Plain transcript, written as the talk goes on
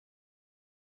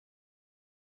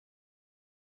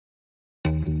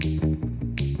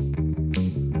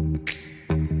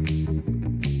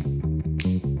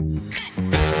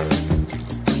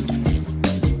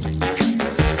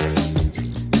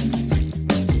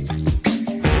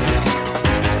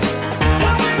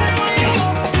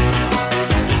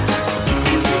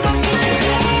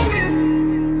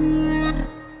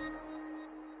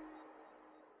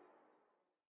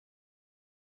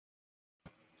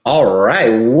right,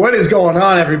 what is going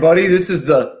on, everybody? This is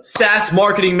the SaaS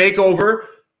Marketing Makeover.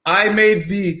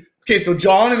 So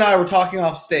John and I were talking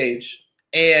off stage,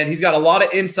 and he's got a lot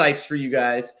of insights for you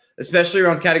guys, especially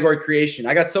around category creation.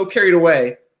 I got so carried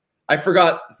away, I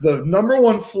forgot the number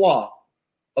one flaw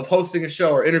of hosting a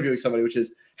show or interviewing somebody, which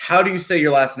is how do you say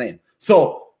your last name?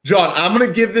 So, John, I'm going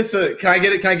to give this can I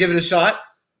give it a shot?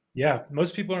 Yeah,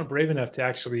 most people aren't brave enough to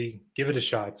actually give it a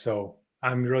shot. So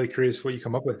I'm really curious what you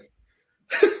come up with.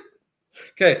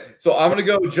 Okay, so I'm going to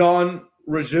go John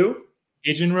Raju.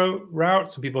 Asian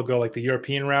route. Some people go like the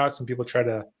European route. Some people try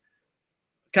to.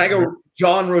 Can I go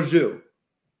John Raju?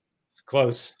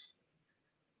 Close.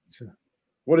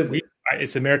 What is it?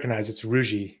 It's Americanized. It's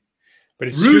Rougi. But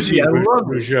it's Rougi. I love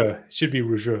Rouge. It should be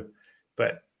Rouge.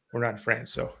 But we're not in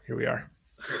France, so here we are.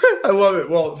 I love it.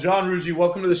 Well, John Rougi,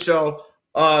 welcome to the show.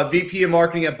 VP of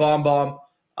Marketing at BombBomb.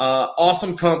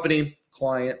 Awesome company,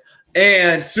 client.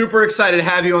 And super excited to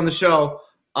have you on the show.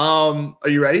 Are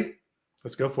you ready?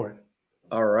 Let's go for it.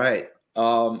 All right.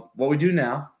 What we do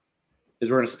now is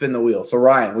we're going to spin the wheel. So,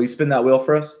 Ryan, will you spin that wheel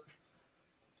for us?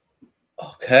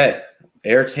 Okay.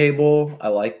 Airtable. I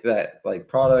like that. Like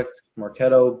product.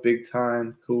 Marketo. Big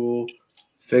time. Cool.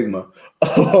 Figma.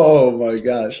 Oh, my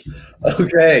gosh.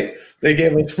 Okay. They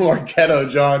gave us Marketo,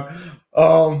 John.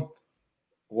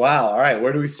 Wow. All right.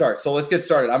 Where do we start? So, let's get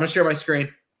started. I'm going to share my screen.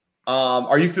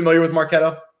 Are you familiar with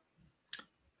Marketo?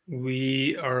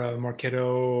 We are a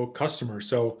Marketo customer,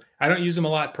 so I don't use them a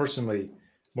lot personally.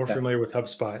 More familiar with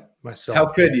HubSpot myself. How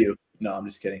could you? No, I'm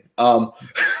just kidding.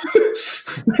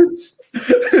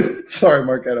 Sorry,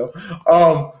 Marketo.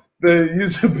 The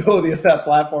usability of that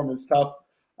platform is tough.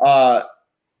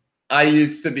 I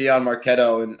used to be on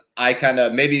Marketo, and I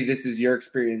maybe this is your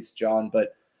experience, John,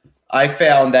 but I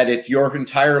found that if your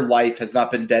entire life has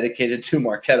not been dedicated to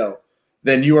Marketo,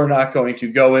 then you are not going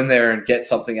to go in there and get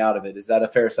something out of it. Is that a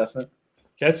fair assessment?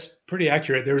 That's pretty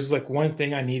accurate. There was like one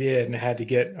thing I needed, and I had to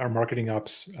get our marketing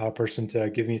ops person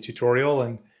to give me a tutorial.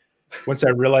 And once I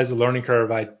realized the learning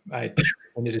curve, I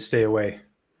needed to stay away.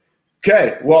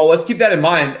 Okay. Well, let's keep that in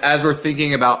mind as we're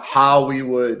thinking about how we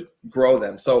would grow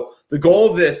them. So the goal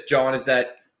of this, John, is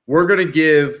that we're going to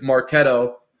give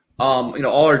Marketo,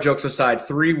 all our jokes aside,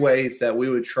 3 ways that we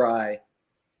would try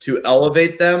to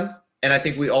elevate them. And I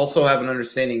think we also have an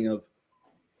understanding of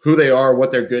who they are, what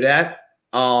they're good at,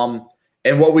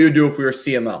 and what we would do if we were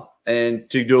CMO and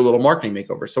to do a little marketing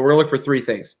makeover. So we're going to look for 3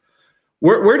 things.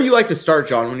 Where do you like to start,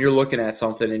 John, when you're looking at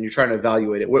something and you're trying to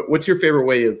evaluate it? What's your favorite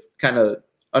way of kind of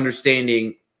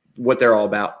understanding what they're all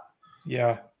about?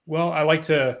 Yeah. Well, I like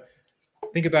to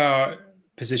think about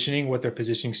positioning, what their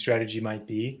positioning strategy might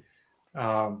be.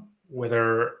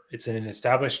 Whether it's in an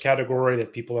established category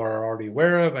that people are already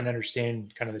aware of and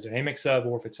understand kind of the dynamics of,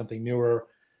 or if it's something newer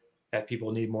that people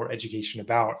need more education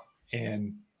about.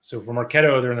 And so for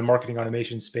Marketo, they're in the marketing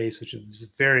automation space, which is a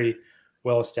very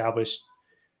well-established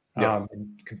and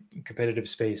competitive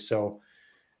space. So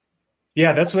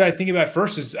yeah, that's what I think about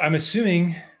first is I'm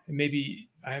assuming, maybe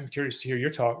I'm curious to hear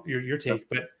your take,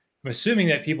 but I'm assuming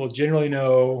that people generally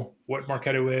know what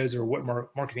Marketo is or what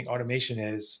marketing automation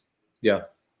is. Yeah.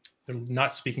 They're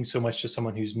not speaking so much to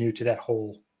someone who's new to that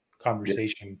whole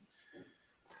conversation.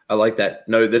 I like that.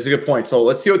 No, that's a good point. So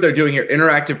let's see what they're doing here.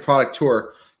 Interactive product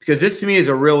tour, because this to me is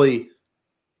a really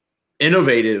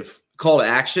innovative call to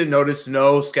action. Notice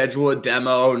no schedule a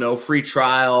demo, no free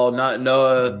trial, none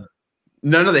of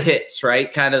the hits,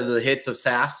 right? Kind of the hits of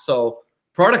SaaS. So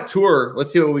product tour,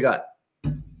 let's see what we got.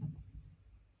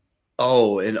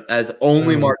 Oh, and as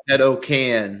only Marketo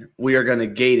can, we are going to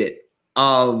gate it.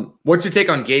 What's your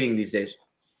take on gating these days?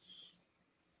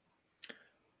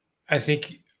 I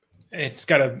think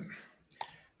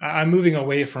I'm moving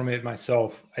away from it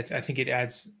myself. I think it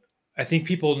adds, I think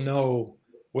people know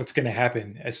what's going to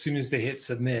happen as soon as they hit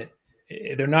submit.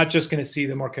 They're not just going to see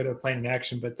the Marketo plan in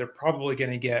action, but they're probably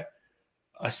going to get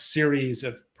a series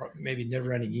of maybe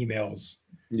never ending emails.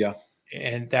 Yeah.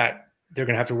 And that they're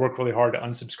going to have to work really hard to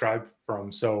unsubscribe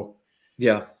from. So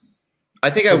yeah. I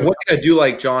think one thing I do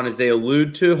like, John, is they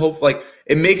allude to like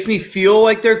it makes me feel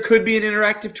like there could be an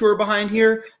interactive tour behind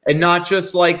here and not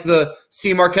just like the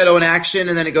see Marketo in action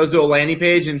and then it goes to a landing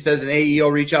page and says an AE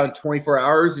will reach out in 24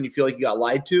 hours and you feel like you got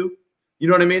lied to. You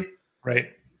know what I mean?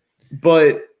 Right.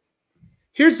 But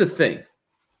here's the thing.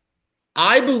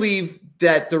 I believe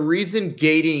that the reason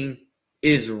gating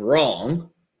is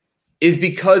wrong is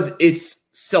because it's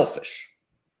selfish.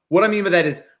 What I mean by that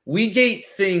is we gate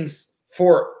things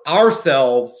for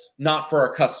ourselves, not for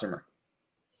our customer.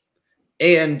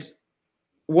 And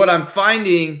what I'm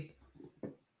finding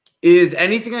is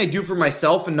anything I do for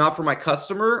myself and not for my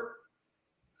customer,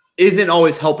 isn't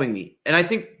always helping me. And I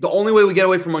think the only way we get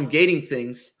away from ungating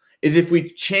things is if we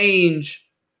change,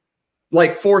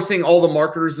 like forcing all the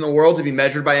marketers in the world to be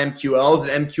measured by MQLs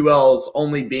and MQLs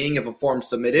only being if a form's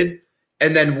submitted.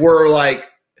 And then we're like,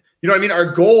 you know what I mean? Our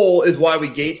goal is why we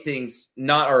gate things,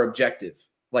 not our objective,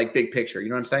 like big picture. You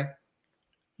know what I'm saying?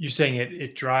 You're saying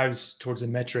it drives towards a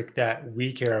metric that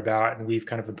we care about and we've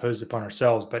kind of imposed upon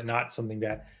ourselves, but not something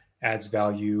that adds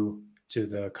value to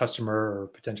the customer or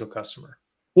potential customer.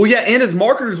 Well, yeah, and as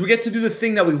marketers, we get to do the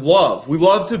thing that we love. We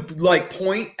love to like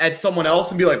point at someone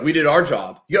else and be like, we did our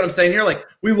job. You know what I'm saying here? Like,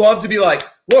 we love to be like,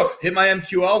 look, hit my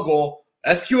MQL goal.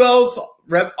 SQL's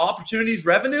opportunities,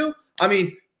 revenue. I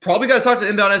mean, probably got to talk to the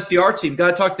inbound SDR team,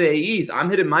 got to talk to the AEs. I'm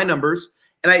hitting my numbers.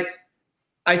 And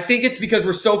I think it's because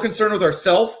we're so concerned with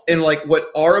ourselves and like what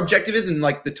our objective is and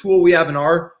like the tool we have in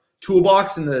our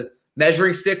toolbox and the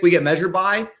measuring stick we get measured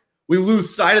by. We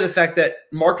lose sight of the fact that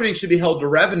marketing should be held to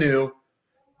revenue.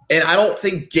 And I don't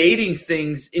think gating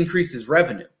things increases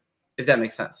revenue, if that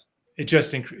makes sense. It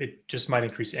just might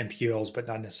increase MQLs, but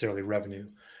not necessarily revenue.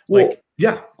 Well, like,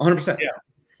 yeah, 100%. Yeah.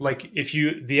 Like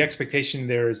the expectation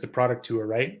there is the product tour,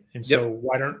 right? And so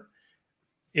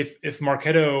if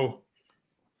Marketo,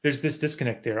 there's this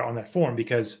disconnect there on that form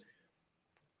because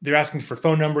they're asking for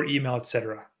phone number, email,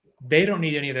 etc. They don't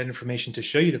need any of that information to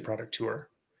show you the product tour.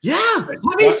 Yeah,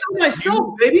 let me sell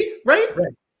myself, baby, right?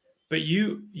 But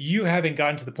you haven't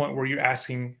gotten to the point where you're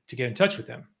asking to get in touch with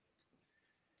them.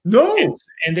 No.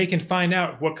 And they can find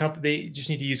out what company. They just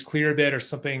need to use Clearbit or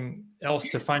something else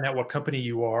to find out what company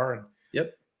you are. And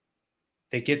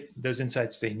they get those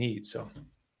insights they need. So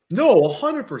no,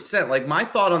 100%. Like my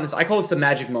thought on this, I call this the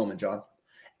magic moment, John.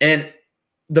 And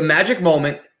the magic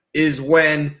moment is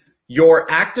when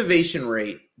your activation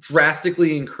rate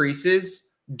drastically increases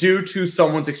due to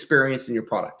someone's experience in your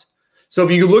product. So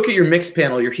if you look at your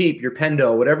Mixpanel, your Heap, your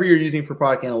Pendo, whatever you're using for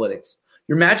product analytics,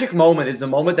 your magic moment is the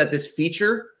moment that this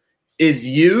feature is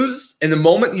used. And the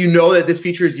moment you know that this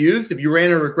feature is used, if you ran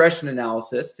a regression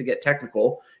analysis to get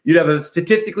technical, you'd have a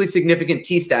statistically significant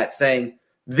T-stat saying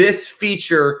this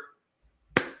feature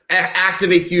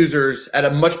activates users at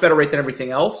a much better rate than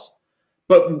everything else.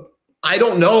 But I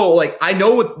don't know, like I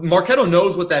know what Marketo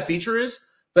knows what that feature is,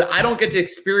 but I don't get to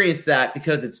experience that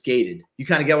because it's gated. You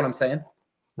kind of get what I'm saying?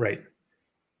 Right.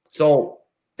 So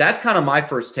that's kind of my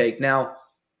first take. Now,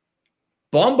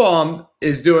 BombBomb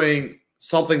is doing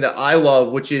something that I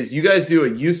love, which is you guys do a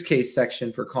use case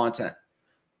section for content.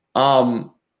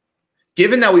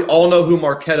 Given that we all know who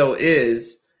Marketo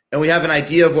is and we have an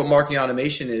idea of what marketing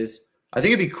automation is, I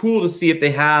think it'd be cool to see if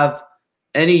they have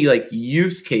any like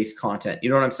use case content. You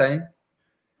know what I'm saying?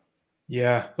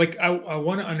 Yeah. Like I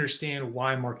want to understand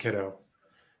why Marketo,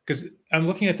 because I'm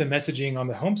looking at the messaging on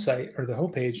the home site or the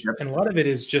homepage, and a lot of it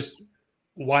is just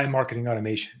why marketing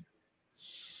automation.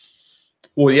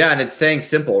 Well, yeah, and it's saying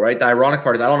simple, right? The ironic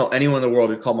part is I don't know anyone in the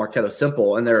world who'd call Marketo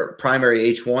simple, and their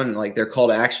primary H1, like their call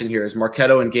to action here is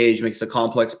Marketo Engage makes the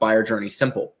complex buyer journey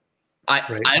simple.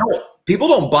 People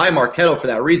don't buy Marketo for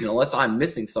that reason unless I'm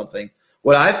missing something.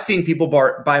 What I've seen people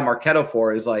buy Marketo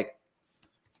for is like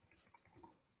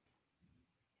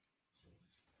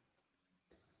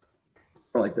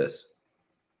this.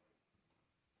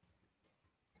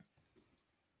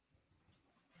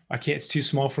 I can't, it's too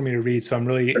small for me to read, so I'm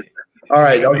really all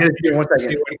right. I'll get it to you in 1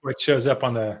 second. See what shows up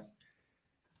on the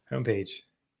homepage.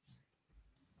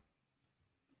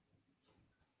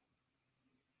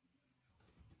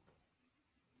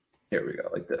 Here we go,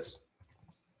 like this.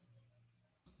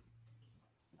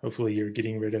 Hopefully you're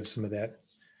getting rid of some of that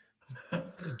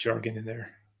jargon in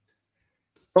there.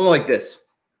 Something like this,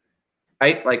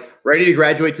 right? Like ready to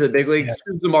graduate to the big leagues. Yes.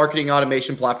 This is the marketing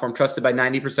automation platform trusted by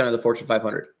 90% of the Fortune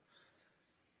 500.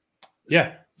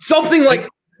 Yeah. Something like,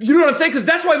 you know what I'm saying? Because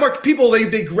that's why people,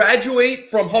 they graduate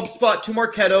from HubSpot to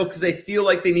Marketo because they feel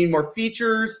like they need more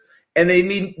features and they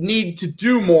need to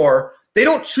do more. They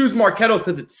don't choose Marketo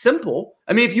because it's simple.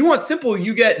 I mean, if you want simple,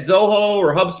 you get Zoho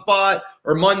or HubSpot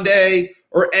or Monday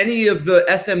or any of the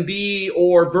SMB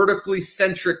or vertically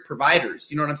centric providers.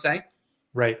 You know what I'm saying?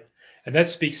 Right. And that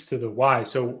speaks to the why.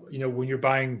 So, you know, when you're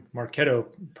buying Marketo,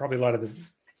 probably a lot of the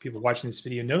people watching this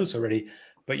video know this already,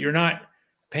 but you're not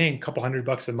paying a couple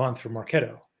 $100 a month for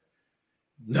Marketo.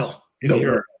 No.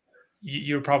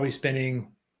 You're probably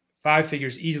spending 5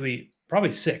 figures easily,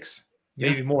 probably 6,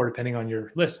 maybe more, depending on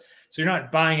your list. So you're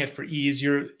not buying it for ease.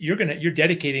 You're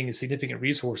dedicating significant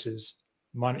resources,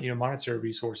 monetary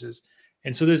resources.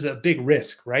 And so there's a big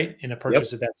risk, right, in a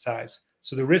purchase of that size.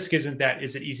 So the risk isn't that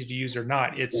is it easy to use or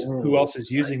not. It's who else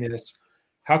is using this.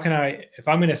 How can I, if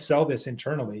I'm going to sell this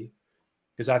internally,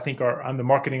 because I think I'm the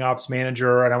marketing ops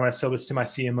manager and I want to sell this to my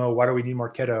CMO, why do we need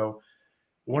Marketo?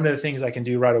 one of the things I can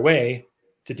do right away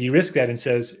to de-risk that and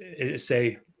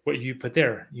say what you put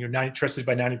there, you're not trusted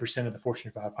by 90% of the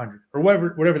Fortune 500 or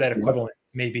whatever that equivalent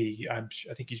may be. I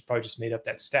think you probably just made up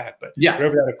that stat, but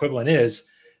whatever that equivalent is,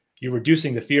 you're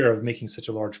reducing the fear of making such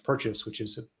a large purchase, which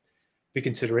is a big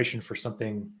consideration for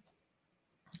something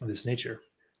of this nature.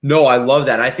 No, I love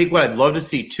that. I think what I'd love to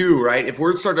see too, right? If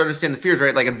we're starting to understand the fears,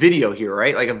 right? Like a video here,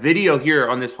 right? Like a video here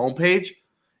on this homepage,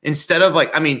 instead of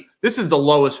this is the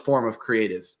lowest form of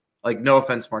creative. Like, no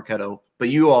offense, Marketo, but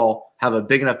you all have a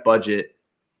big enough budget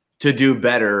to do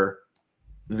better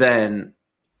than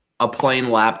a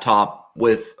plain laptop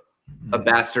with a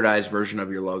bastardized version of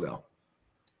your logo.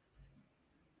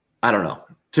 I don't know.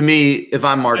 To me, if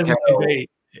I'm Marketo,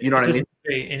 you know what I mean?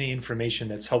 Any information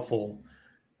that's helpful,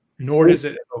 nor does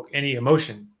it evoke any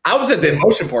emotion. I was at the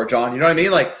emotion part, John. You know what I mean?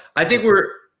 Like, I think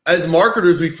as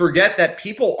marketers, we forget that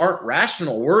people aren't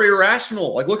rational. We're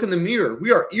irrational. Like, look in the mirror.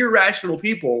 We are irrational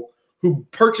people who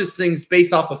purchase things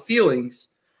based off of feelings.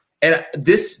 And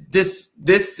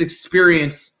this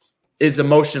experience is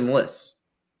emotionless.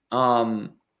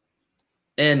 And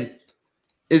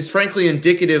is frankly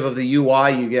indicative of the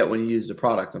UI you get when you use the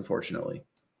product, unfortunately.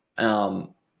 You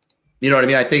know what I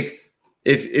mean? I think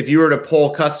if you were to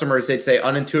poll customers, they'd say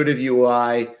unintuitive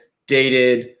UI,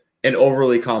 dated, and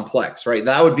overly complex, right?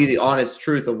 That would be the honest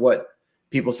truth of what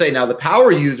people say. Now, the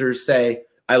power users say,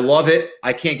 I love it.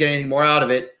 I can't get anything more out of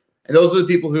it. And those are the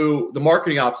people the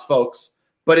marketing ops folks,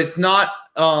 but it's not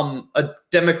a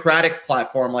democratic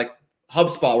platform like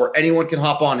HubSpot where anyone can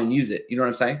hop on and use it. You know what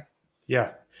I'm saying?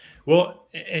 Yeah. Well,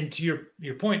 and to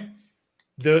your point,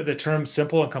 the terms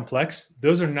simple and complex,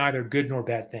 those are neither good nor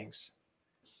bad things.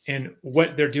 And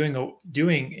what they're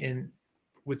doing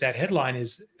with that headline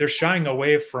is they're shying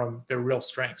away from their real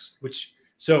strengths,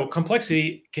 so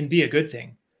complexity can be a good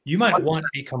thing. You might want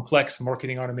a complex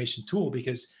marketing automation tool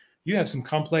because you have some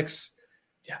complex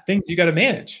things you got to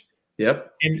manage.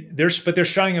 Yep. And they're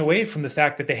shying away from the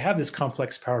fact that they have this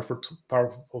complex,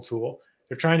 powerful tool.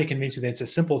 They're trying to convince you that it's a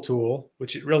simple tool,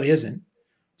 which it really isn't.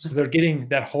 So they're getting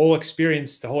that whole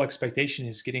experience, the whole expectation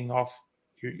is getting off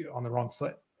on the wrong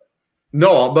foot.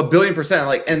 No, but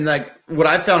 1,000,000,000%. What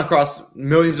I've found across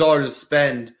millions of dollars to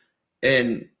spend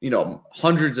in,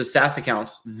 hundreds of SaaS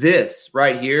accounts, this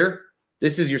right here,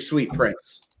 this is your sweet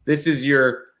prince. This is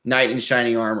your knight in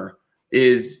shining armor,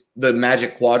 is the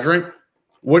Magic Quadrant.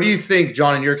 What do you think,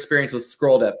 John, in your experience with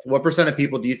scroll depth, what % of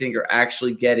people do you think are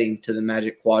actually getting to the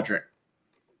Magic Quadrant?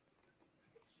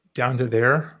 Down to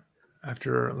there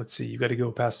after, let's see, you got to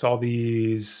go past all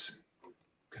these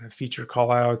kind of feature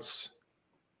call outs.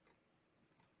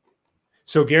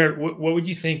 So Garrett, what would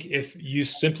you think if you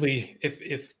simply,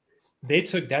 if they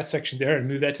took that section there and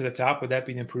moved that to the top, would that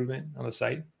be an improvement on the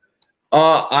site?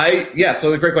 So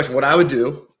the great question. What I would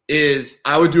do is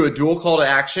I would do a dual call to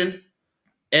action.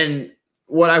 And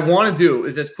what I want to do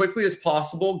is as quickly as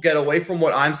possible, get away from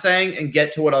what I'm saying and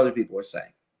get to what other people are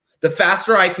saying. The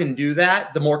faster I can do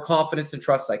that, the more confidence and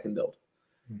trust I can build.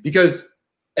 Because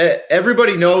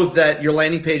everybody knows that your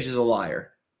landing page is a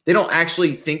liar. They don't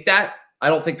actually think that. I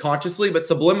don't think consciously, but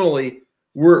subliminally,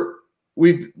 we're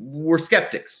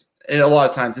skeptics a lot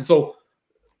of times. And so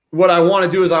what I want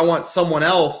to do is I want someone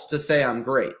else to say I'm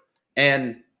great.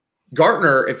 And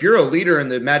Gartner, if you're a leader in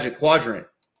the Magic Quadrant,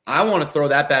 I want to throw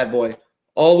that bad boy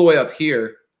all the way up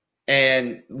here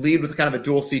and lead with kind of a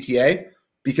dual CTA,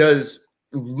 because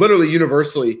literally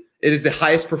universally, it is the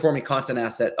highest performing content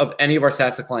asset of any of our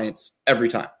SaaS clients every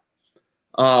time.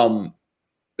 And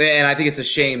I think it's a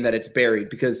shame that it's buried,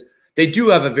 because they do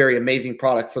have a very amazing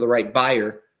product for the right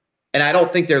buyer. And I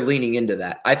don't think they're leaning into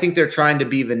that. I think they're trying to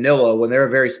be vanilla when they're a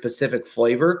very specific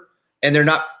flavor, and they're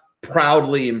not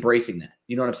proudly embracing that.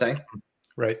 You know what I'm saying?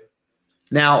 Right.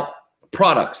 Now,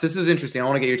 products. This is interesting. I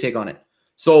want to get your take on it.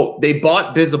 So they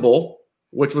bought Visible,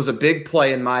 which was a big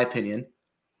play, in my opinion,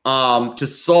 to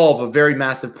solve a very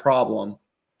massive problem.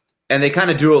 And they kind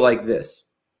of do it like this.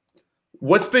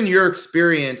 What's been your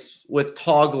experience with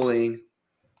toggling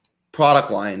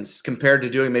product lines compared to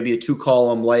doing maybe a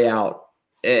 2-column layout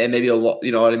and maybe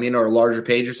you know what I mean, or a larger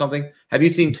page or something? Have you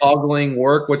seen toggling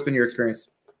work? What's been your experience?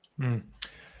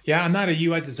 Yeah, I'm not a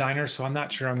UI designer, so I'm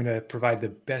not sure I'm going to provide the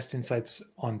best insights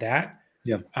on that.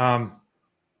 Yeah.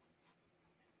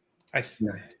 I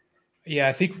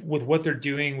think with what they're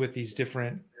doing with these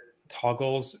different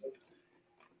toggles,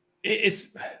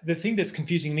 it's the thing that's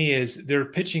confusing me is they're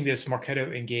pitching this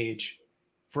Marketo Engage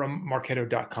from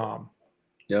Marketo.com.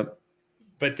 Yep.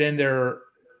 But then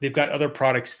they've got other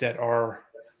products that are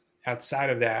outside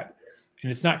of that,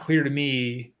 and it's not clear to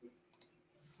me.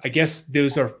 I guess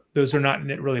those are not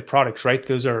really products, right?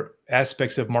 Those are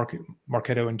aspects of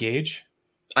Marketo Engage.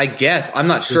 I guess. I'm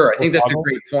not sure. I think that's a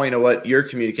great point of what you're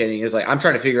communicating is like, I'm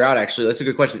trying to figure out actually. That's a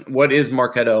good question. What is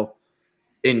Marketo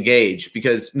Engage?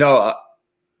 Because no,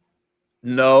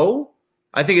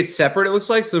 I think it's separate, it looks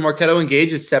like. So the Marketo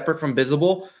Engage is separate from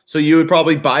Bizible. So you would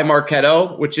probably buy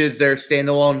Marketo, which is their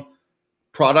standalone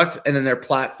product, and then their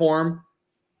platform.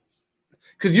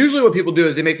 Because usually what people do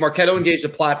is they make Marketo Engage the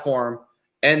platform,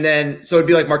 and then so it'd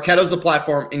be like Marketo's the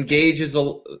platform, Engage is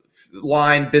a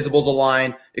line, Bizible's a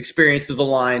line, Experience is a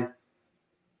line.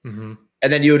 Mm-hmm.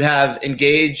 And then you would have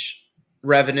Engage,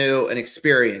 Revenue, and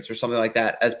Experience or something like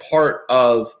that as part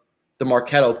of the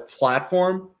Marketo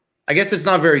platform. I guess it's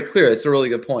not very clear. It's a really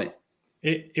good point.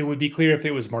 It would be clear if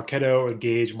it was Marketo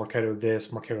Engage, Marketo this,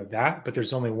 Marketo that, but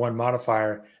there's only one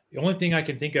modifier. The only thing I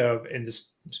can think of, and this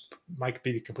might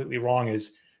be completely wrong,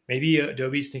 is maybe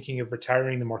Adobe's thinking of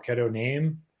retiring the Marketo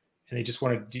name and they just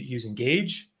want to use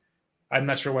Engage. I'm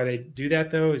not sure why they do that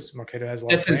though. Is Marketo has a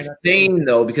lot That's of insane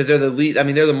though, because they're the lead. I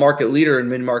mean, they're the market leader in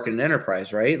mid-market and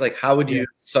enterprise, right? Like, how would you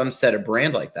sunset a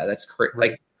brand like that? That's crazy.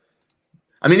 Right. Like,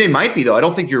 I mean, they might be though. I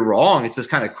don't think you're wrong. It's just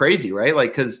kind of crazy, right?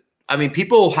 Like, because I mean,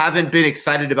 people haven't been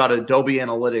excited about Adobe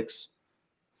Analytics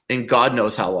in God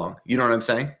knows how long. You know what I'm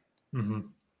saying? Mm-hmm.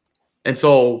 And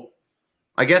so,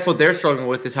 I guess what they're struggling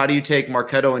with is how do you take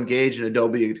Marketo Engage and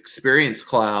Adobe Experience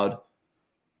Cloud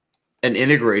and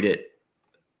integrate it?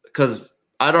 Because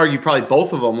I'd argue probably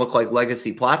both of them look like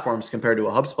legacy platforms compared to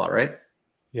a HubSpot, right?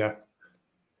 Yeah.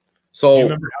 So do you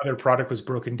remember how their product was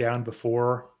broken down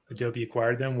before Adobe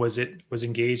acquired them? Was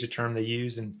Engage a term they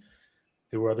used, and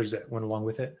there were others that went along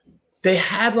with it? They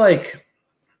had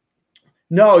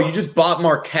no, you just bought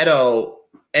Marketo,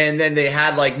 and then they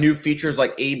had like new features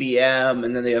like ABM,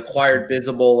 and then they acquired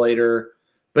Bizible later.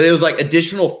 But it was like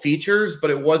additional features, but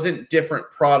it wasn't different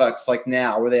products like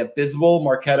now where they have Bizible,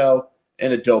 Marketo,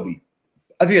 and Adobe.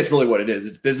 I think that's really what it is.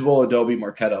 It's Bizible, Adobe,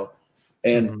 Marketo.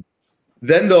 And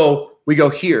then though we go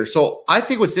here. So I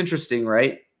think what's interesting,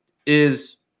 right,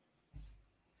 is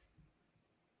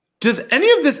does any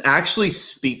of this actually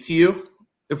speak to you?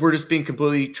 If we're just being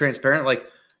completely transparent, like,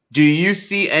 do you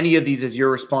see any of these as your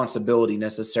responsibility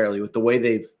necessarily with the way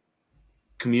they've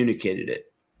communicated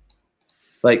it?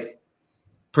 Like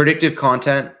predictive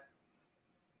content,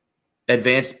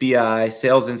 advanced BI,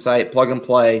 sales insight, plug and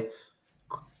play,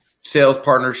 sales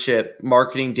partnership,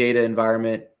 marketing data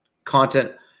environment,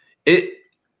 content.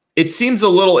 It seems a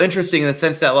little interesting in the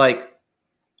sense that like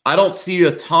I don't see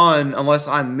a ton unless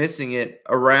I'm missing it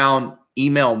around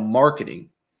email marketing,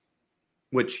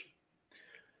 which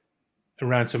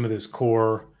around some of those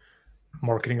core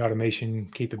marketing automation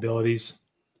capabilities.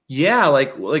 Yeah,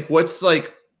 like what's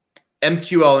like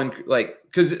MQL and like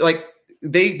because like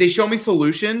they show me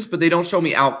solutions, but they don't show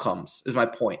me outcomes, is my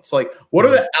point. So like what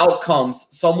are the outcomes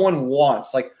someone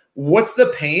wants? Like what's the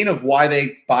pain of why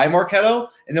they buy Marketo?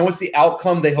 And then what's the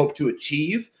outcome they hope to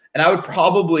achieve? And I would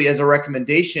probably, as a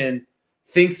recommendation,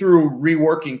 think through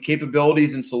reworking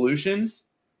capabilities and solutions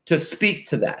to speak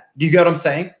to that. Do you get what I'm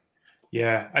saying?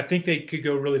 Yeah, I think they could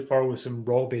go really far with some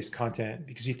role-based content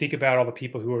because you think about all the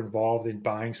people who are involved in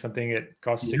buying something that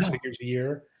costs 6 figures a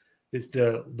year.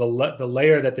 The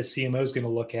layer that the CMO is going to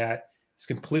look at is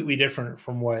completely different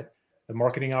from what the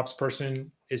marketing ops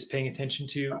person is paying attention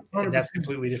to, and that's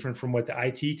completely different from what the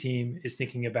IT team is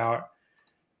thinking about.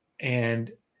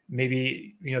 And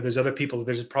maybe there's other people.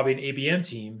 There's probably an ABM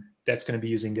team that's going to be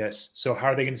using this. So how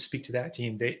are they going to speak to that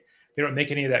team? They don't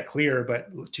make any of that clear.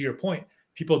 But to your point,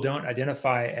 people don't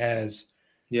identify as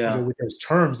with those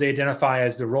terms. They identify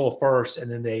as the role first,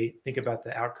 and then they think about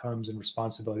the outcomes and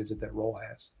responsibilities that role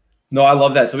has. No, I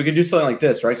love that. So we can do something like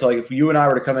this, right? So like if you and I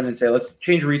were to come in and say, let's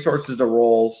change resources to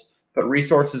roles, put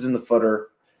resources in the footer,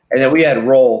 and then we had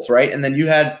roles, right? And then you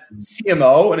had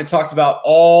CMO, and it talked about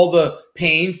all the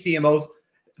pain CMOs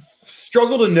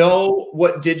struggle to know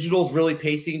what digital is really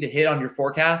pacing to hit on your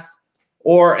forecast,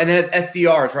 and then it's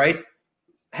SDRs, right?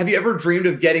 Have you ever dreamed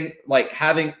of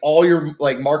having all your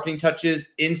marketing touches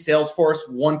in Salesforce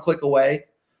one click away?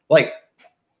 Like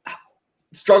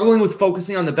struggling with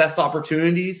focusing on the best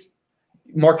opportunities.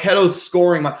 Marketo's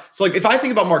scoring so if I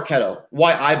think about Marketo,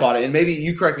 why I bought it, and maybe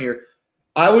you correct me here,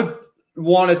 I would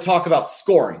want to talk about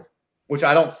scoring, which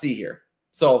I don't see here.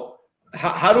 So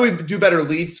how do we do better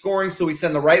lead scoring so we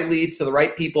send the right leads to the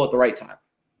right people at the right time?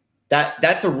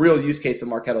 That's a real use case of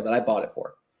Marketo that I bought it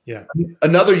for. Yeah.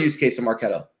 Another use case of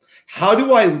Marketo. How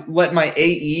do I let my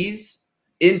AEs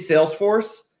in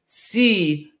Salesforce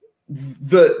see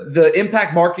the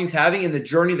impact marketing's having and the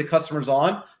journey the customer's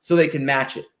on so they can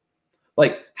match it?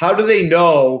 Like, how do they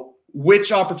know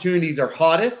which opportunities are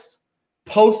hottest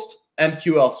post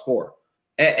MQL score?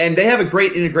 And they have a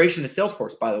great integration to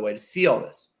Salesforce, by the way, to see all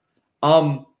this.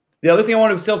 The other thing I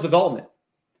want to do is sales development.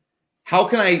 How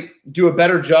can I do a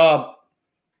better job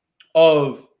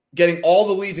of getting all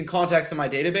the leads and contacts in my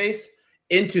database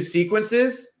into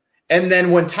sequences, and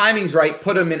then when timing's right,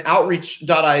 put them in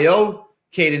outreach.io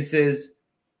cadences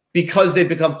because they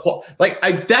become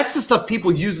that's the stuff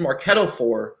people use Marketo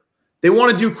for. They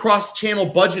want to do cross-channel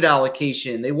budget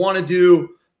allocation. They want to do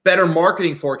better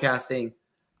marketing forecasting.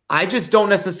 I just don't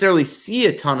necessarily see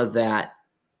a ton of that.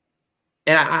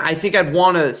 And I think I'd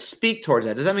want to speak towards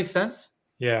that. Does that make sense?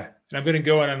 Yeah. And I'm going to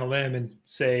go out on a limb and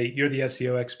say you're the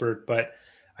SEO expert, but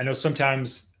I know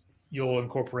sometimes you'll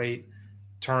incorporate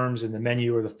terms in the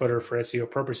menu or the footer for SEO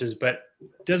purposes, but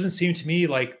it doesn't seem to me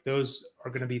like those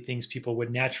are going to be things people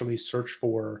would naturally search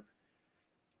for.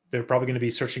 They're probably going to be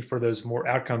searching for those more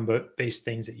outcome-based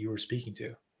things that you were speaking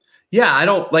to. Yeah, I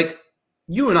don't like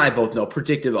you and I both know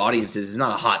predictive audiences is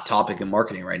not a hot topic in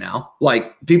marketing right now.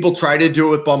 Like people try to do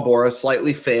it with Bombora,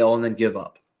 slightly fail, and then give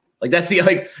up. Like that's you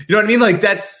know what I mean? Like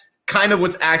that's kind of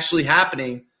what's actually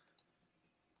happening.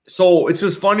 So it's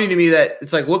just funny to me that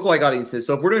it's like lookalike audiences.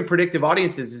 So if we're doing predictive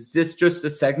audiences, is this just a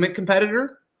segment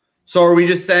competitor? So are we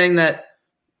just saying that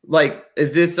like,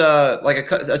 is this like a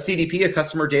CDP, a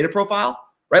customer data profile,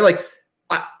 right? Like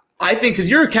I think, cause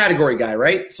you're a category guy,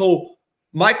 right? So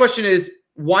my question is,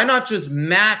 why not just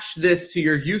match this to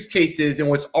your use cases and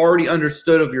what's already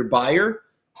understood of your buyer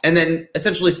and then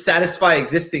essentially satisfy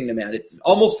existing demand? It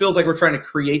almost feels like we're trying to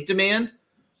create demand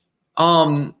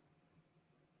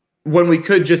when we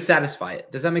could just satisfy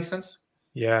it. Does that make sense?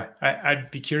 Yeah.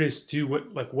 I'd be curious too,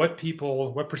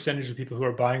 what percentage of people who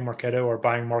are buying Marketo are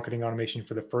buying marketing automation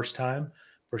for the first time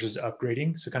versus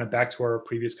upgrading? So kind of back to our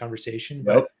previous conversation,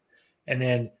 and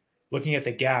then looking at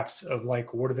the gaps of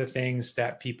like, what are the things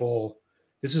that people,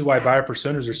 this is why buyer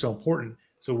personas are so important.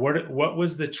 So what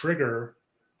was the trigger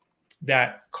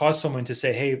that caused someone to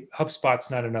say, hey, HubSpot's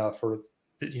not enough, or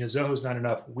Zoho's not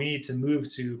enough. We need to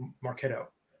move to Marketo.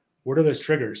 What are those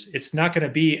triggers? It's not going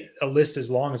to be a list as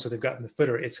long as what they've got in the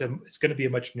footer. It's going to be a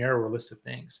much narrower list of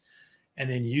things. And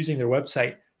then using their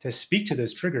website to speak to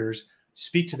those triggers,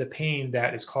 speak to the pain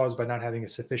that is caused by not having a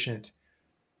sufficient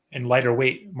and lighter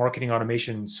weight marketing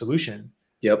automation solution.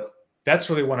 Yep. That's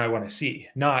really what I want to see,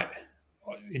 not,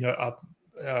 kind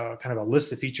of a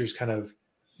list of features kind of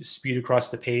spewed across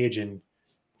the page and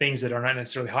things that are not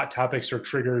necessarily hot topics or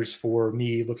triggers for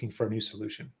me looking for a new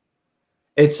solution.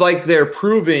 It's like they're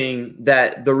proving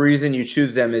that the reason you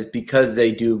choose them is because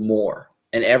they do more,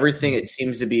 and everything it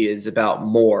seems to be is about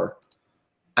more.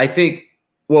 I think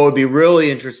what would be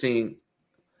really interesting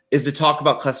is to talk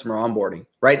about customer onboarding,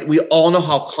 right? We all know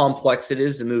how complex it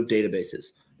is to move databases.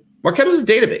 Marketo is a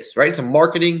database, right? It's a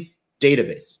marketing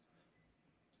database.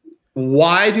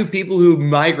 Why do people who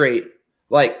migrate,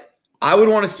 like I would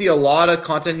want to see a lot of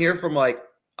content here from like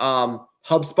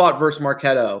HubSpot versus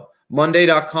Marketo,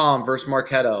 Monday.com versus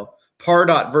Marketo,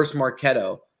 Pardot versus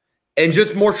Marketo, and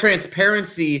just more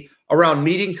transparency around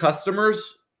meeting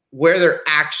customers where they're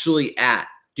actually at.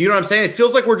 Do you know what I'm saying? It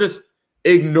feels like we're just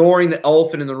ignoring the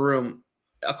elephant in the room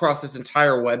across this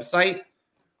entire website.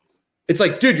 It's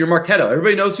like, dude, you're Marketo.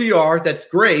 Everybody knows who you are. That's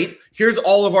great. Here's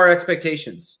all of our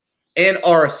expectations and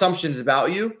our assumptions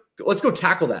about you. Let's go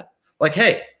tackle that. Like,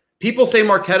 hey, people say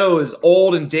Marketo is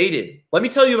old and dated. Let me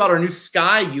tell you about our new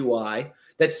Sky UI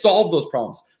that solve those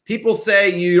problems. People say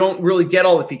you don't really get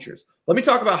all the features. Let me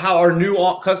talk about how our new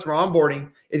customer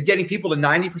onboarding is getting people to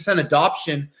 90%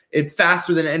 adoption and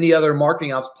faster than any other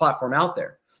marketing ops platform out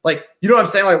there. Like, you know what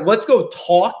I'm saying? Like, let's go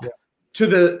talk to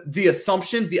the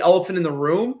assumptions, the elephant in the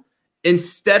room,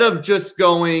 instead of just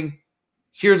going,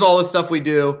 here's all the stuff we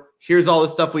do. Here's all the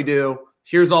stuff we do.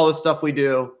 Here's all the stuff we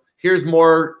do. Here's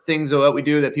more things of what we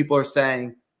do that people are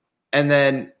saying. And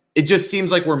then it just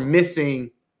seems like we're missing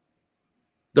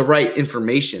the right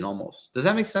information almost. Does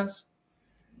that make sense?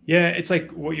 Yeah, it's like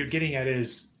what you're getting at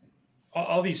is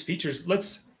all these features.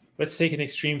 Let's take an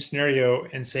extreme scenario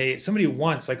and say somebody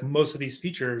wants like most of these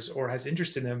features or has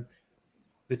interest in them.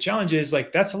 The challenge is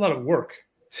like that's a lot of work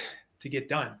to get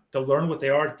done, to learn what they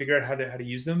are, to figure out how to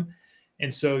use them.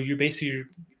 And so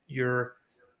you're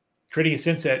creating a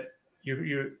sense that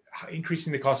you're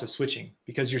increasing the cost of switching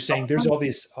because you're saying there's all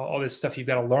this stuff you've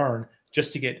got to learn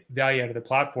just to get value out of the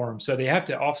platform. So they have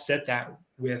to offset that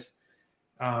with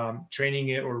training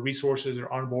it or resources or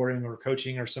onboarding or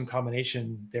coaching or some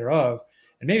combination thereof.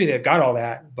 And maybe they've got all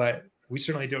that, but we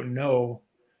certainly don't know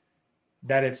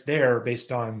that it's there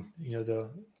based on, the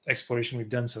exploration we've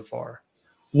done so far.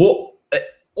 Well,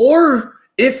 or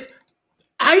if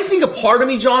I think a part of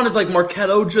me, John, is like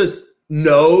Marketo just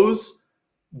knows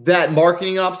that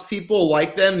marketing ops people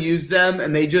like them, use them,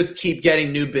 and they just keep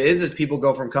getting new biz as people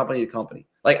go from company to company.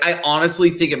 Like, I honestly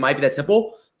think it might be that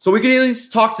simple. So we can at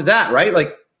least talk to that, right?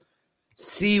 Like,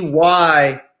 see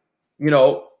why,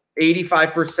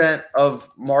 85% of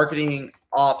marketing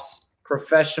ops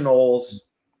professionals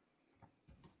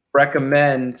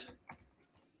recommend,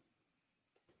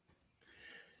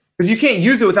 because you can't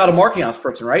use it without a marketing ops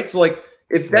person, right? So like,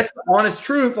 if that's the honest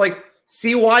truth, like,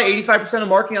 see why 85% of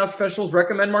marketing ops professionals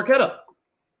recommend Marketo.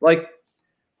 Like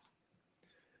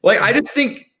I just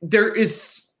think there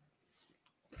is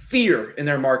fear in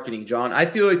their marketing, John. I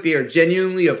feel like they are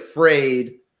genuinely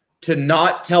afraid to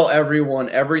not tell everyone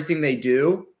everything they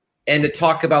do and to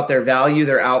talk about their value,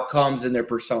 their outcomes, and their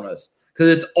personas, because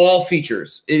it's all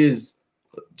features. It is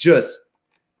just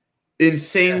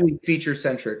insanely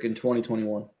feature-centric in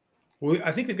 2021. Well,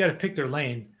 I think they've got to pick their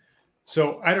lane.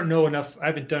 So I don't know enough. I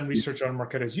haven't done research on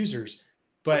Marketo's users,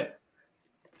 but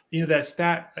that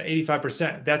stat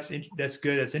 85%, that's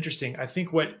good. That's interesting. I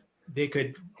think what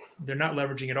they're not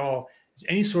leveraging at all is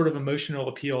any sort of emotional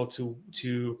appeal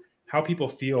to how people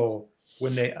feel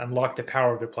when they unlock the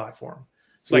power of their platform.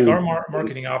 It's like our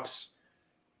marketing ops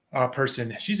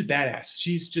person. She's a badass.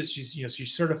 She's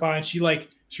certified. She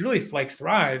really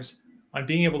thrives on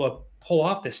being able to pull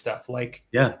off this stuff. Like,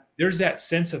 yeah, there's that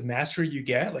sense of mastery you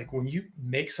get. Like when you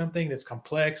make something that's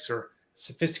complex or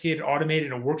sophisticated,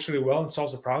 automated, and it works really well and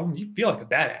solves a problem, you feel like a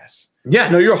badass. Yeah,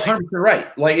 no, you're 100%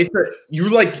 right. Like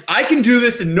I can do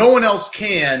this and no one else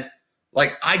can.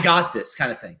 Like, I got this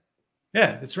kind of thing.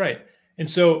 Yeah, that's right. And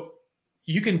so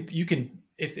you can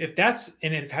if that's,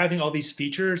 and if having all these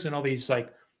features and all these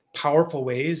like powerful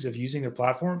ways of using their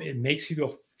platform, it makes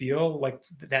you feel like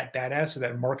that badass or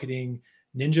that marketing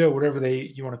ninja, whatever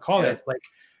you want to call it. Like,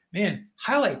 man,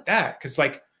 highlight that, because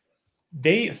like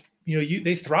they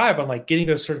thrive on like getting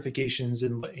those certifications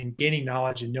and gaining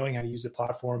knowledge and knowing how to use the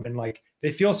platform, and like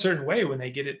they feel a certain way when they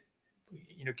get it,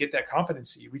 get that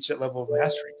competency, reach that level of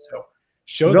mastery. So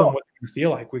show them what they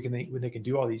feel like when they can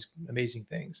do all these amazing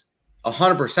things.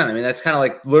 100%. I mean, that's kind of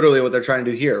like literally what they're trying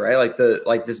to do here, right?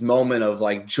 Like this moment of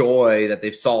like joy that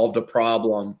they've solved a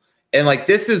problem, and like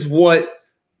this is what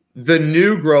the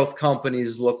new growth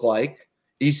companies look like.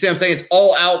 You see what I'm saying? It's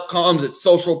all outcomes. It's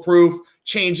social proof,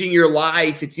 changing your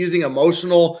life. It's using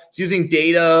emotional. It's using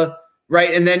data,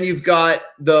 right? And then you've got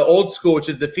the old school, which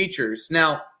is the features.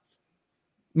 Now,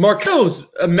 Marketo's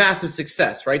a massive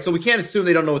success, right? So we can't assume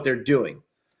they don't know what they're doing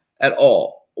at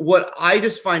all. What I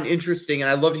just find interesting, and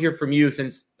I'd love to hear from you,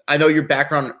 since I know your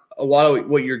background, a lot of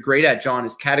what you're great at, John,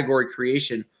 is category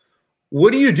creation.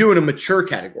 What do you do in a mature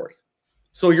category?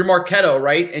 So you're Marketo,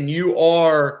 right? And you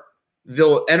are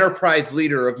the enterprise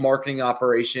leader of marketing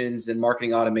operations and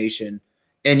marketing automation.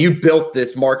 And you built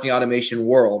this marketing automation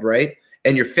world, right?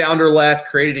 And your founder left,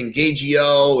 created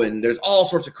Engagio, and there's all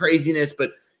sorts of craziness,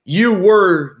 but you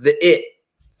were the it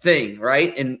thing,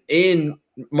 right? And in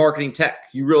marketing tech,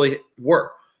 you really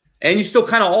were. And you still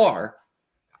kind of are.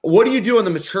 What do you do on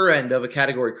the mature end of a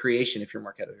category creation if you're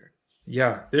Marketo here?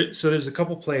 Yeah. So there's a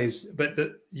couple plays, but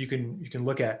you can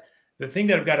look at. The thing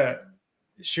that I've got to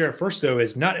share first, though,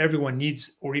 is not everyone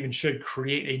needs or even should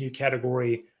create a new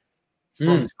category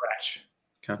from scratch,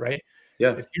 right?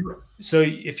 Yeah.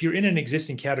 If you're in an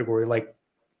existing category, like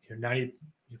 90%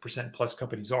 plus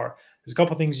companies are, there's a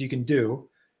couple things you can do,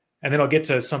 and then I'll get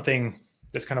to something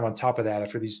that's kind of on top of that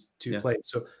after these two plays.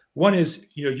 So one is,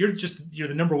 you're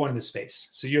the number one in the space.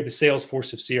 So you're the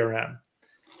Salesforce of CRM,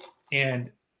 and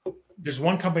there's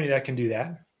one company that can do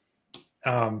that.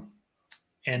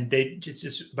 And it's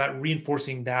just about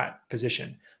reinforcing that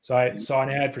position. So I saw an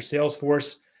ad for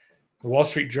Salesforce, the Wall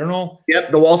Street Journal. Yep,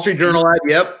 the Wall Street Journal ad.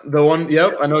 Yep, the one.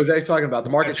 Yep, I know exactly what you're talking about.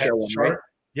 The market share one, right?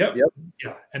 Yep.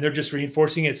 Yeah, and they're just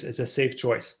reinforcing it's a safe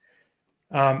choice.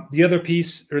 The other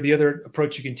piece, or the other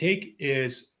approach you can take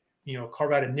is,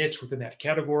 carve out a niche within that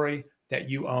category that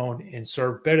you own and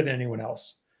serve better than anyone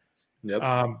else. Yep.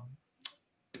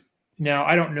 Now,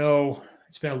 I don't know.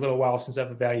 It's been a little while since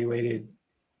I've evaluated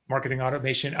marketing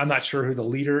automation. I'm not sure who the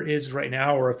leader is right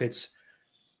now, or if it's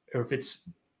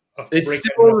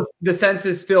still, the sense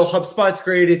is still HubSpot's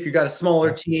great if you got a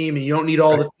smaller team and you don't need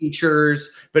all the features.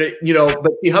 But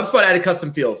but the HubSpot added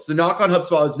custom fields. The knock on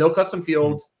HubSpot is no custom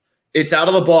fields. It's out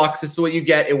of the box. This is what you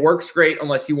get. It works great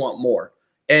unless you want more.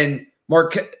 And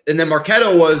then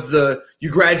Marketo was you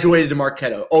graduated to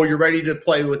Marketo. Oh, you're ready to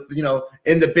play with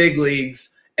in the big leagues.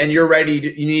 And you're ready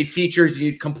you need features, you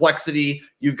need complexity.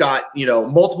 You've got,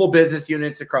 multiple business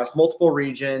units across multiple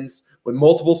regions with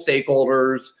multiple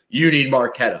stakeholders. You need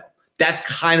Marketo. That's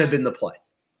kind of been the play.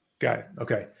 Got it.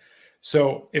 Okay.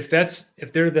 So if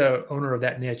they're the owner of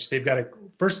that niche, they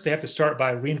have to start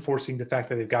by reinforcing the fact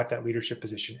that they've got that leadership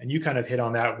position. And you kind of hit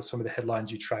on that with some of the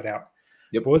headlines you tried out.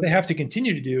 Yep. But what they have to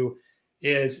continue to do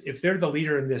is, if they're the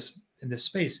leader in this in this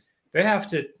space, they have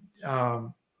to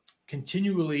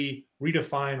continually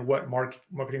redefine what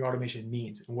marketing automation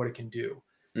means and what it can do.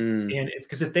 And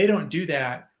because if they don't do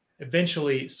that,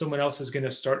 eventually someone else is going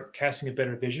to start casting a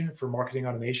better vision for marketing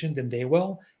automation than they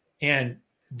will. And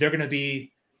they're going to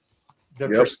be the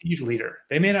perceived leader.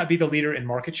 They may not be the leader in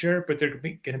market share, but they're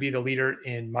going to be the leader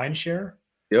in mind share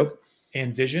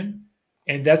and vision.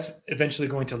 And that's eventually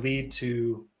going to lead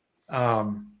to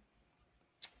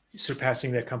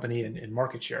surpassing that company in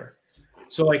market share.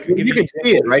 So like you can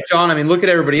see it, right, John? I mean, look at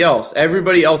everybody else.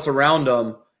 Everybody else around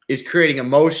them is creating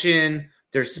emotion.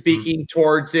 They're speaking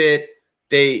towards it.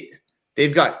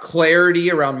 They've got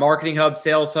clarity around Marketing Hub,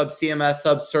 Sales Hub, CMS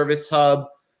Hub, Service Hub.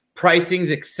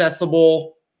 Pricing's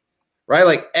accessible, right?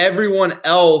 Like everyone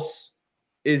else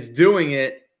is doing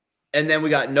it, and then we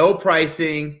got no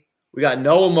pricing, we got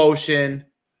no emotion.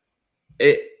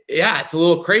 It's a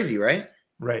little crazy, right?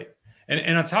 Right.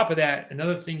 And on top of that,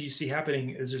 another thing you see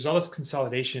happening is there's all this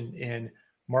consolidation in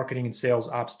marketing and sales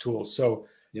ops tools. So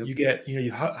you get,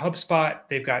 you HubSpot,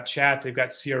 they've got chat, they've got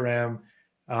CRM,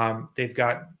 they've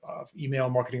got email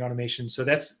marketing automation. So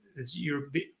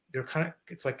they're kind of,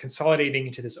 it's like consolidating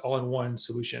into this all-in-one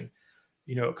solution.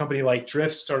 A company like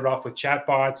Drift started off with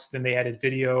chatbots, then they added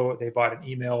video, they bought an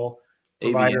email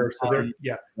provider. So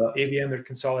ABM, they're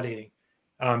consolidating.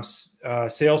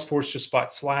 Salesforce just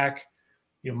bought Slack.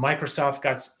 Microsoft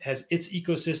has its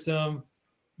ecosystem.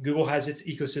 Google has its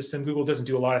ecosystem. Google doesn't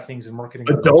do a lot of things in marketing.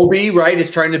 Adobe, right, is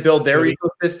trying to build their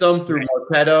ecosystem through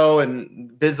Marketo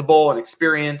and Visible and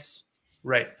Experience.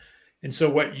 Right. And so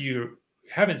what you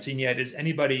haven't seen yet is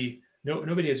nobody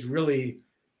has really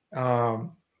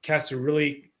cast a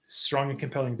really strong and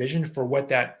compelling vision for what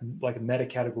that like meta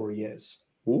category is.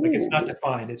 Like it's not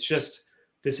defined. It's just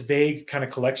this vague kind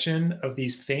of collection of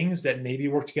these things that maybe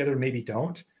work together, maybe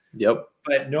don't. Yep.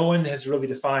 But no one has really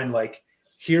defined like,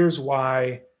 here's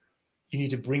why you need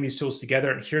to bring these tools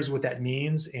together, and here's what that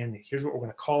means, and here's what we're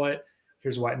going to call it.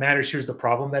 Here's why it matters. Here's the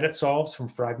problem that it solves from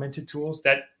fragmented tools.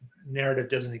 That narrative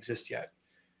doesn't exist yet.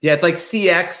 Yeah, it's like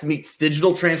CX meets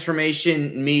digital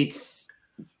transformation meets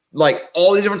like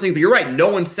all the different things. But you're right. No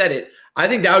one said it. I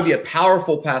think that would be a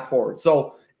powerful path forward.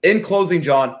 So in closing,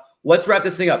 John, let's wrap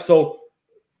this thing up. So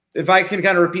if I can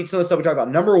kind of repeat some of the stuff we talked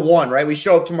about. Number one, right? We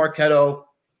show up to Marketo.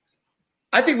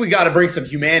 I think we got to bring some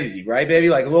humanity, right, baby?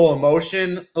 Like a little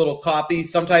emotion, a little copy,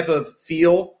 some type of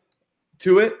feel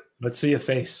to it. Let's see a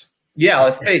face. Yeah,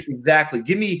 let's face exactly.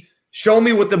 Show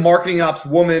me what the marketing ops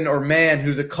woman or man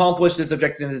who's accomplished this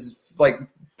objective in this like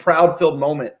proud filled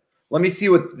moment. Let me see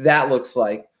what that looks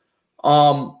like.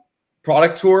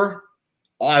 Product tour.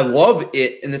 I love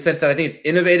it in the sense that I think it's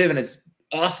innovative and it's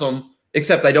awesome,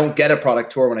 except I don't get a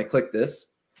product tour when I click this.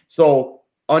 So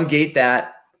ungate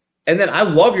that. And then I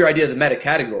love your idea of the meta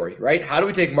category, right? How do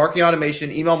we take marketing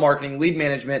automation, email marketing, lead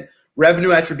management,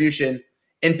 revenue attribution,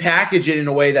 and package it in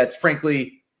a way that's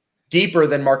frankly deeper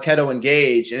than Marketo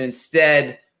Engage and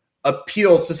instead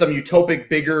appeals to some utopic,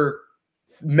 bigger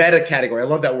meta category. I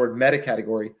love that word, meta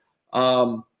category,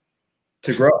 to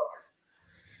grow.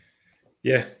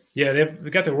 Yeah.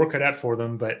 They've got their work cut out for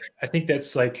them, but I think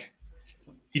that's like,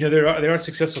 they're a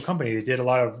successful company. They did a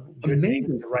lot of good things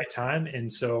at the right time.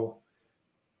 And so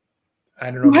I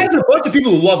don't know. Who has a bunch of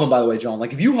people who love them, by the way, John.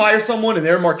 Like if you hire someone and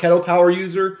they're a Marketo power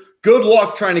user, good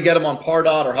luck trying to get them on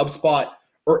Pardot or HubSpot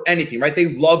or anything, right? They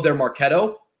love their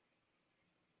Marketo.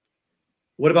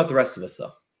 What about the rest of us,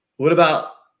 though? What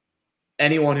about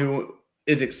anyone who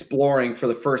is exploring for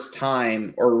the first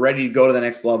time or ready to go to the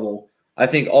next level? I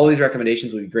think all these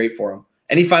recommendations would be great for them.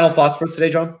 Any final thoughts for us today,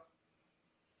 John?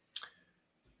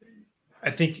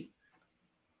 I think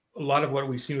a lot of what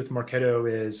we've seen with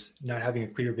Marketo is not having a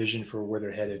clear vision for where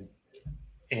they're headed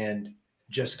and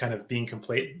just kind of being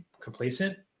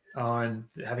complacent on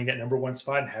having that number one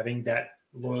spot and having that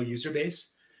loyal user base.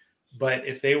 But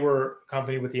if they were a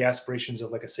company with the aspirations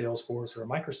of like a Salesforce or a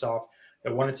Microsoft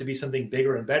that wanted to be something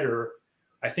bigger and better,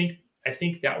 I think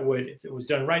that would, if it was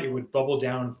done right, it would bubble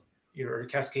down or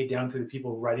cascade down through the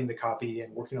people writing the copy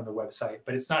and working on the website.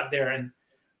 But it's not there. And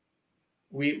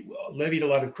we levied a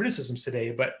lot of criticisms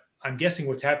today, but I'm guessing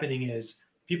what's happening is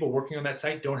people working on that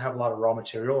site don't have a lot of raw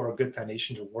material or a good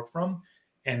foundation to work from.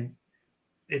 And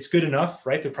it's good enough,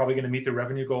 right? They're probably going to meet their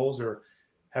revenue goals or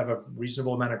have a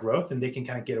reasonable amount of growth, and they can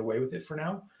kind of get away with it for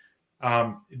now.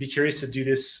 I'd be curious to do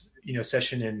this,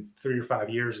 session in 3 or 5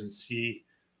 years and see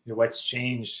what's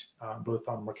changed both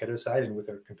on Marketo side and with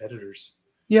our competitors.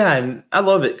 Yeah, and I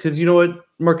love it because you know what?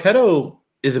 Marketo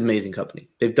is an amazing company.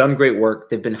 They've done great work.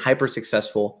 They've been hyper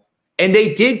successful. And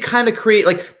they did kind of create,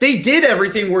 like, they did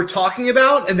everything we're talking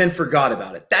about and then forgot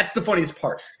about it. That's the funniest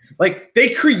part. Like,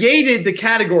 they created the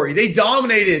category. They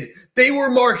dominated. They were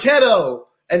Marketo.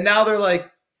 And now they're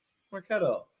like,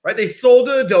 Marketo, right? They sold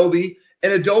to Adobe,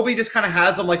 and Adobe just kind of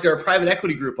has them like they're a private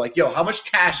equity group. Like, yo, how much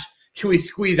cash can we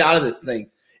squeeze out of this thing?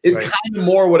 Is right. kind of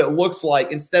more what it looks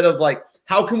like, instead of like,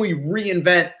 how can we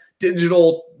reinvent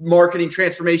digital marketing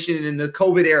transformation in the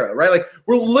COVID era, right? Like,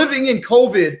 we're living in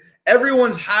COVID.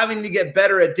 Everyone's having to get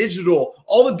better at digital.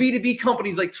 All the B2B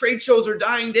companies, like trade shows, are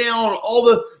dying down. All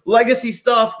the legacy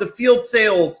stuff, the field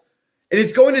sales, and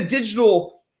it's going to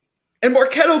digital. And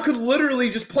Marketo could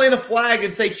literally just plant a flag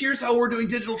and say, here's how we're doing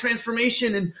digital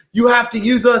transformation, and you have to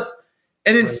use us.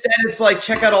 And instead, it's like,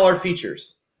 check out all our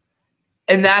features.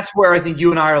 And that's where I think you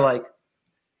and I are like,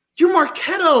 you're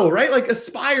Marketo, right? Like,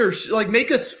 aspire, like, make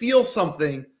us feel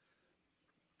something.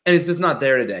 And it's just not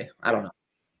there today. I don't know.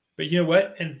 But you know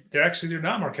what? And they're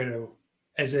not Marketo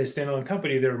as a standalone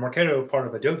company. They're Marketo, part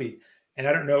of Adobe. And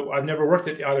I don't know, I've never worked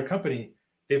at either company.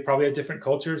 They probably have different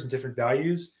cultures and different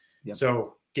values. Yep.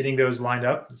 So getting those lined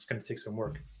up, it's going to take some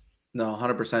work. No,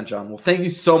 100%, John. Well, thank you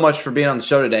so much for being on the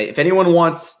show today. If anyone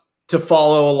wants to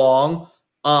follow along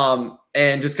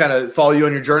and just kind of follow you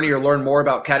on your journey or learn more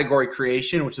about category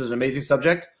creation, which is an amazing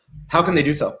subject, how can they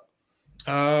do so?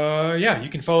 Yeah, you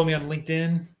can follow me on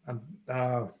LinkedIn.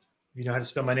 You know how to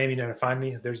spell my name, you know how to find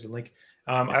me. There's the link.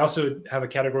 I also have a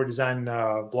category design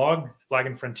blog,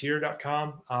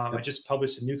 flagandfrontier.com. I just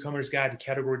published a newcomer's guide to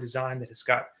category design that has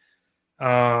got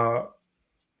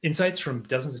insights from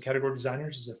dozens of category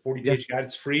designers. It's a 40-page guide.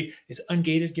 It's free. It's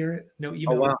ungated, Garrett. No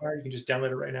email required. You can just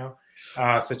download it right now.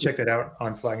 So check that out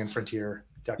on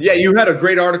flagandfrontier.com. Yeah, you had a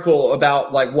great article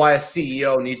about like why a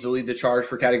CEO needs to lead the charge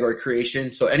for category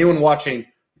creation. So anyone watching,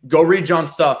 go read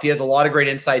John's stuff. He has a lot of great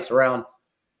insights around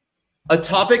a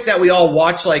topic that we all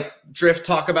watch, like Drift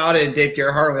talk about it and Dave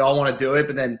Gerhardt, and we all want to do it,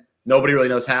 but then nobody really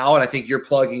knows how. And I think you're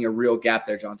plugging a real gap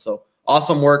there, John. So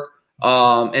awesome work.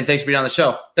 And thanks for being on the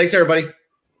show. Thanks, everybody.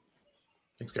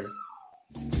 Thanks, Gary.